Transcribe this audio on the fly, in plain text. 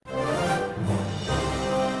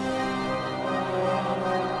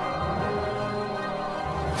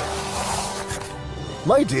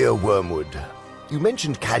My dear Wormwood, you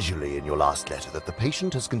mentioned casually in your last letter that the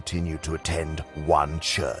patient has continued to attend one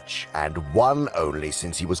church, and one only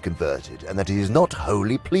since he was converted, and that he is not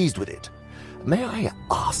wholly pleased with it. May I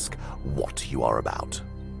ask what you are about?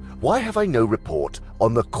 Why have I no report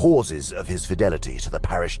on the causes of his fidelity to the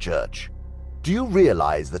parish church? Do you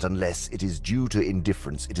realize that unless it is due to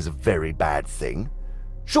indifference, it is a very bad thing?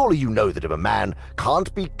 Surely you know that if a man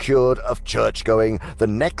can't be cured of church-going, the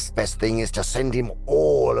next best thing is to send him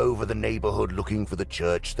all over the neighborhood looking for the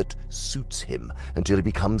church that suits him until he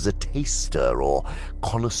becomes a taster or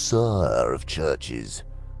connoisseur of churches.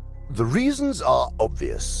 The reasons are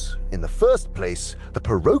obvious. In the first place, the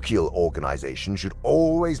parochial organization should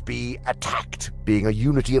always be attacked, being a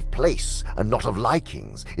unity of place and not of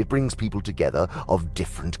likings. It brings people together of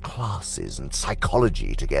different classes and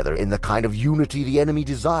psychology together in the kind of unity the enemy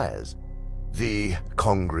desires. The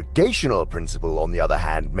congregational principle, on the other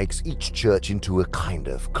hand, makes each church into a kind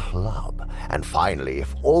of club, and finally,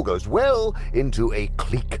 if all goes well, into a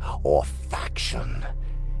clique or faction.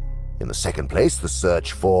 In the second place, the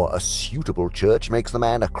search for a suitable church makes the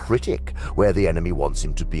man a critic, where the enemy wants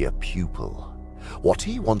him to be a pupil. What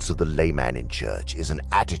he wants of the layman in church is an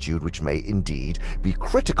attitude which may indeed be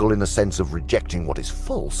critical in the sense of rejecting what is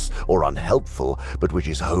false or unhelpful, but which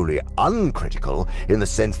is wholly uncritical in the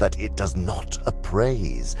sense that it does not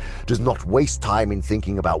appraise, does not waste time in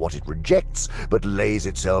thinking about what it rejects, but lays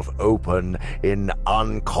itself open in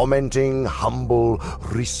uncommenting, humble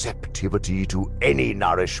receptivity to any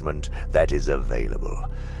nourishment that is available.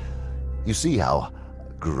 You see how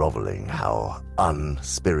groveling, how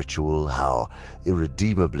unspiritual, how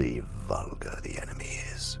irredeemably vulgar the enemy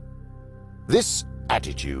is. This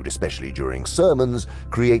attitude, especially during sermons,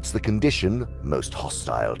 creates the condition, most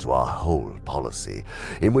hostile to our whole policy,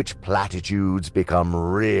 in which platitudes become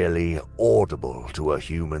really audible to a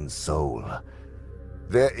human soul.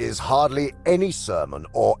 There is hardly any sermon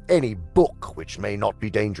or any book which may not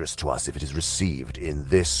be dangerous to us if it is received in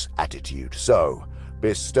this attitude. So,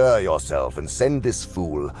 bestir yourself and send this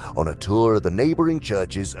fool on a tour of the neighboring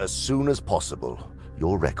churches as soon as possible.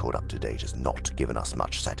 Your record up to date has not given us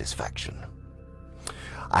much satisfaction.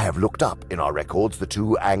 I have looked up in our records the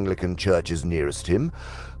two Anglican churches nearest him.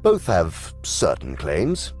 Both have certain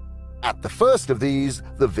claims. At the first of these,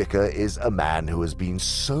 the vicar is a man who has been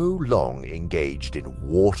so long engaged in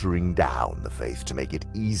watering down the faith to make it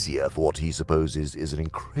easier for what he supposes is an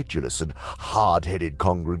incredulous and hard-headed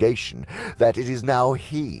congregation, that it is now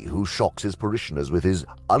he who shocks his parishioners with his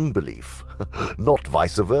unbelief, not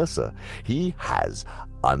vice versa. He has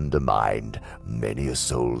undermined many a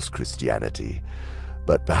soul's Christianity.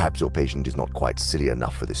 But perhaps your patient is not quite silly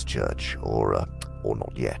enough for this church, or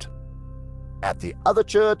not yet. At the other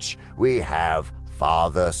church, we have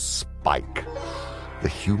Father Spike. The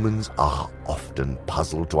humans are often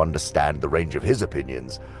puzzled to understand the range of his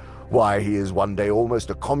opinions. Why, he is one day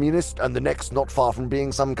almost a communist, and the next not far from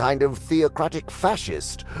being some kind of theocratic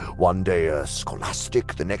fascist. One day a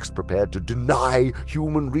scholastic, the next prepared to deny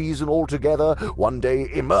human reason altogether. One day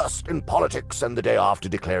immersed in politics, and the day after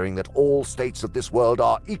declaring that all states of this world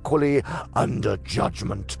are equally under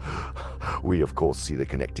judgment. We, of course, see the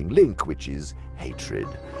connecting link, which is hatred.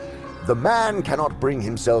 The man cannot bring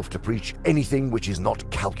himself to preach anything which is not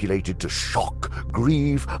calculated to shock,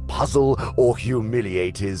 grieve, puzzle, or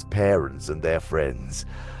humiliate his parents and their friends.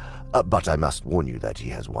 But I must warn you that he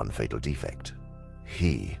has one fatal defect.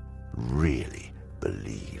 He really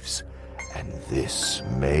believes, and this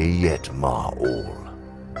may yet mar all.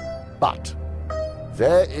 But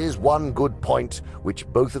there is one good point which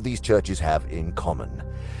both of these churches have in common.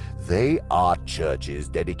 They are churches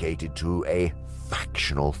dedicated to a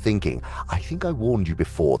factional thinking. I think I warned you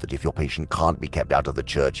before that if your patient can't be kept out of the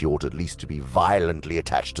church, he ought at least to be violently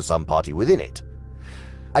attached to some party within it.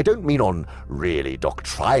 I don't mean on really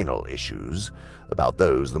doctrinal issues. About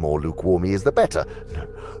those, the more lukewarm he is, the better. No,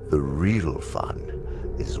 the real fun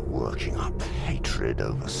is working up hatred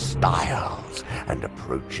over styles and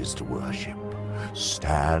approaches to worship.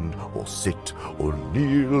 Stand or sit or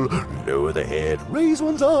kneel, lower the head, raise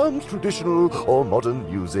one's arms, traditional or modern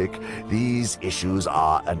music. These issues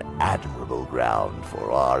are an admirable ground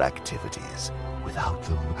for our activities. Without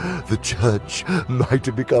them, the church might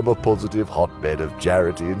have become a positive hotbed of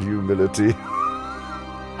charity and humility.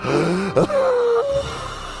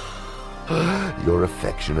 Your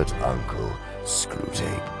affectionate uncle,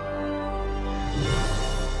 Screwtape.